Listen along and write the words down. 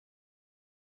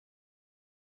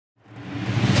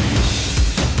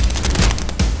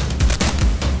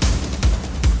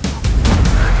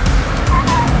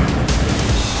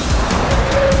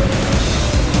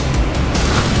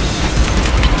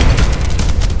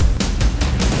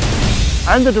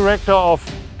I'm the Director of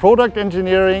Product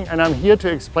Engineering, and I'm here to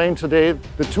explain today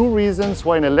the 2 reasons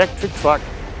why an electric truck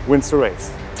wins the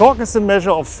race. Torque is a measure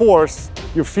of force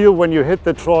you feel when you hit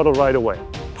the throttle right away.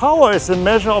 Power is a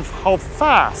measure of how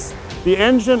fast the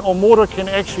engine or motor can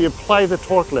actually apply the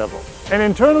torque level. An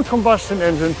internal combustion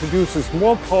engine produces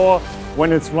more power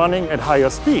when it's running at higher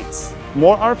speeds.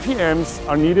 More RPMs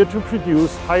are needed to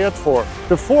produce higher torque.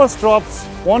 The force drops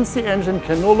once the engine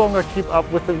can no longer keep up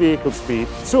with the vehicle speed,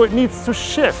 so it needs to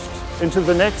shift into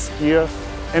the next gear,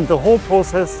 and the whole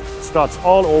process starts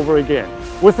all over again.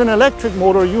 With an electric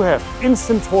motor, you have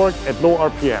instant torque at low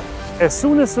RPM. As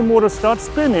soon as the motor starts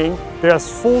spinning,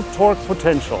 there's full torque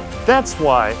potential. That's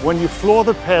why when you floor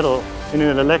the pedal in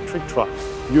an electric truck,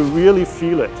 you really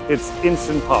feel it. It's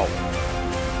instant power.